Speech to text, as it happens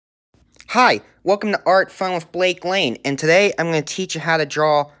Hi, welcome to Art Fun with Blake Lane, and today I'm going to teach you how to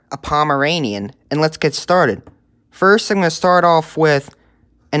draw a Pomeranian, and let's get started. First, I'm going to start off with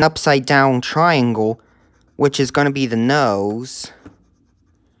an upside down triangle, which is going to be the nose,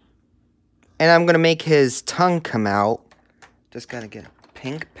 and I'm going to make his tongue come out. Just got to get a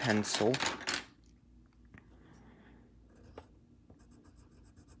pink pencil.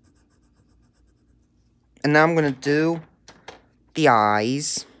 And now I'm going to do the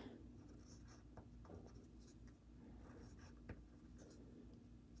eyes.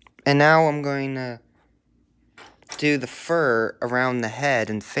 And now I'm going to do the fur around the head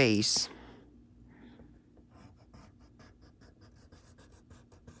and face.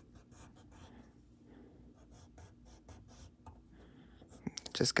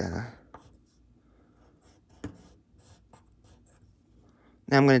 Just gotta...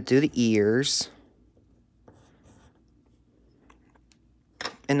 Now I'm going to do the ears.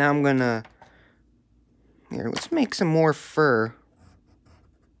 And now I'm going to... Here, let's make some more fur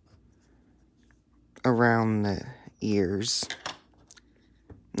around the ears.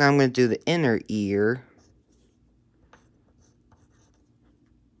 Now I'm going to do the inner ear.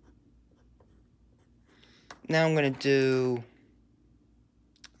 Now I'm going to do...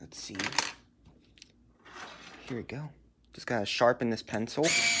 Let's see. Here we go. Just got to sharpen this pencil.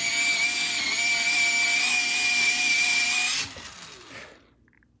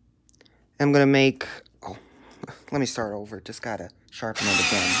 I'm going to make... Oh, let me start over. Just got to sharpen it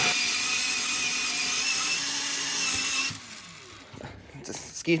again.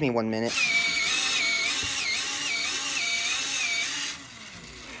 Excuse me 1 minute.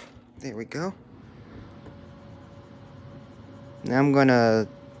 There we go. Now I'm going to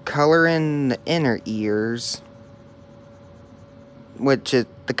color in the inner ears, which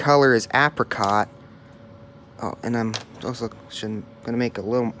the color is apricot. Oh, and I'm also going to make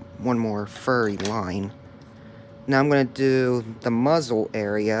one more furry line. Now I'm going to do the muzzle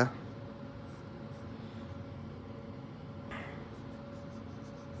area.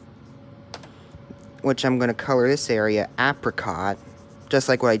 Which I'm going to color this area apricot, just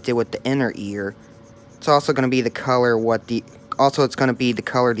like what I did with the inner ear. It's also going to be the color it's going to be the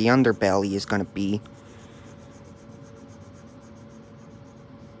color the underbelly is going to be.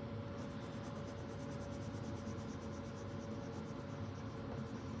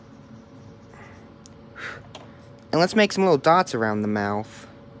 And let's make some little dots around the mouth.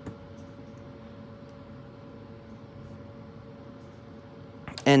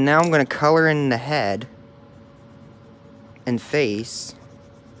 And now I'm going to color in the head and face.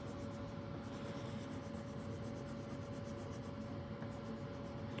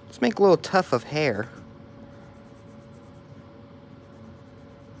 Let's make a little tuft of hair.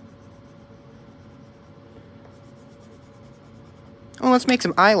 Oh, let's make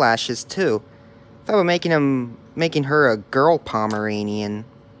some eyelashes too. I thought about making her a girl Pomeranian.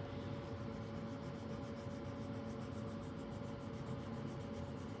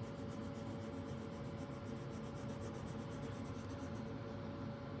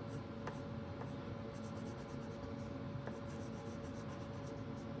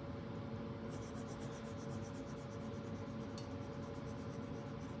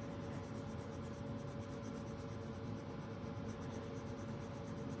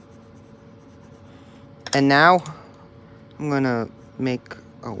 And now, I'm going to make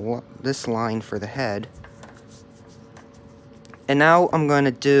this line for the head. And now I'm going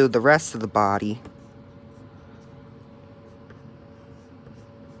to do the rest of the body.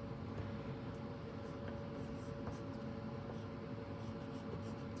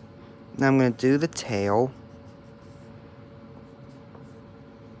 Now I'm going to do the tail.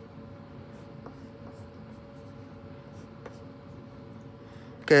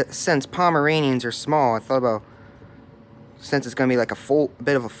 Since Pomeranians are small, I thought about, since it's going to be like a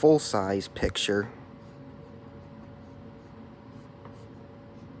bit of a full-size picture.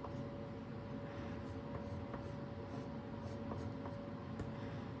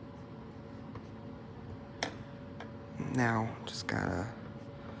 Now, I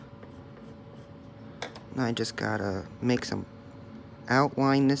just gotta make some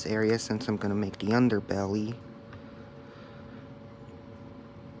outline this area since I'm going to make the underbelly.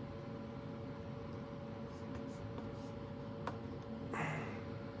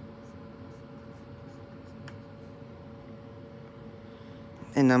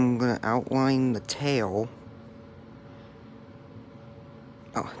 And I'm going to outline the tail.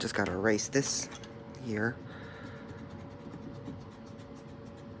 Oh, just got to erase this here.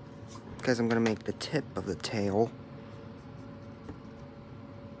 Because I'm going to make the tip of the tail.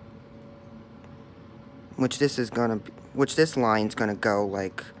 Which this line's going to go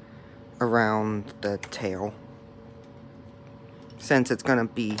like around the tail, since it's gonna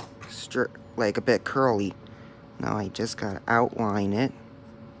be like a bit curly. Now I just gotta outline it.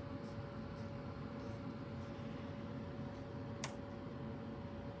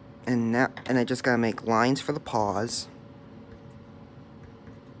 And I just gotta make lines for the paws.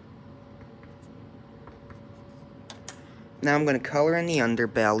 Now I'm gonna color in the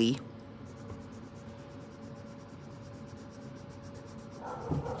underbelly.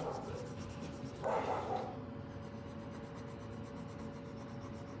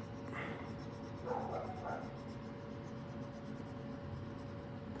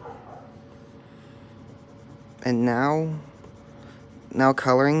 And now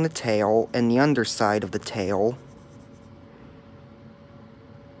coloring the tail and the underside of the tail.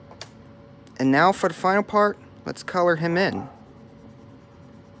 And now for the final part, let's color him in.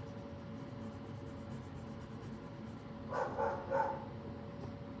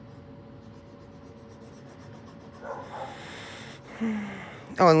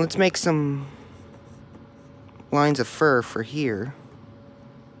 Oh, and let's make some lines of fur for here.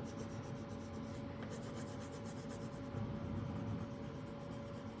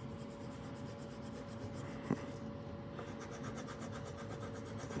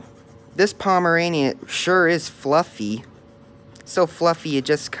 This Pomeranian sure is fluffy. So fluffy you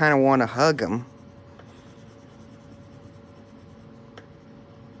just kind of want to hug him.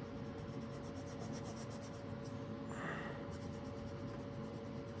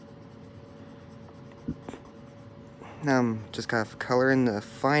 Now I'm just gotta color in the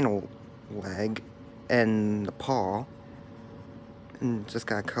final leg and the paw. And just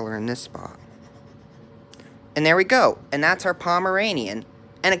gotta color in this spot. And there we go. And that's our Pomeranian.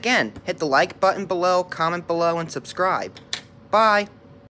 And again, hit the like button below, comment below, and subscribe. Bye!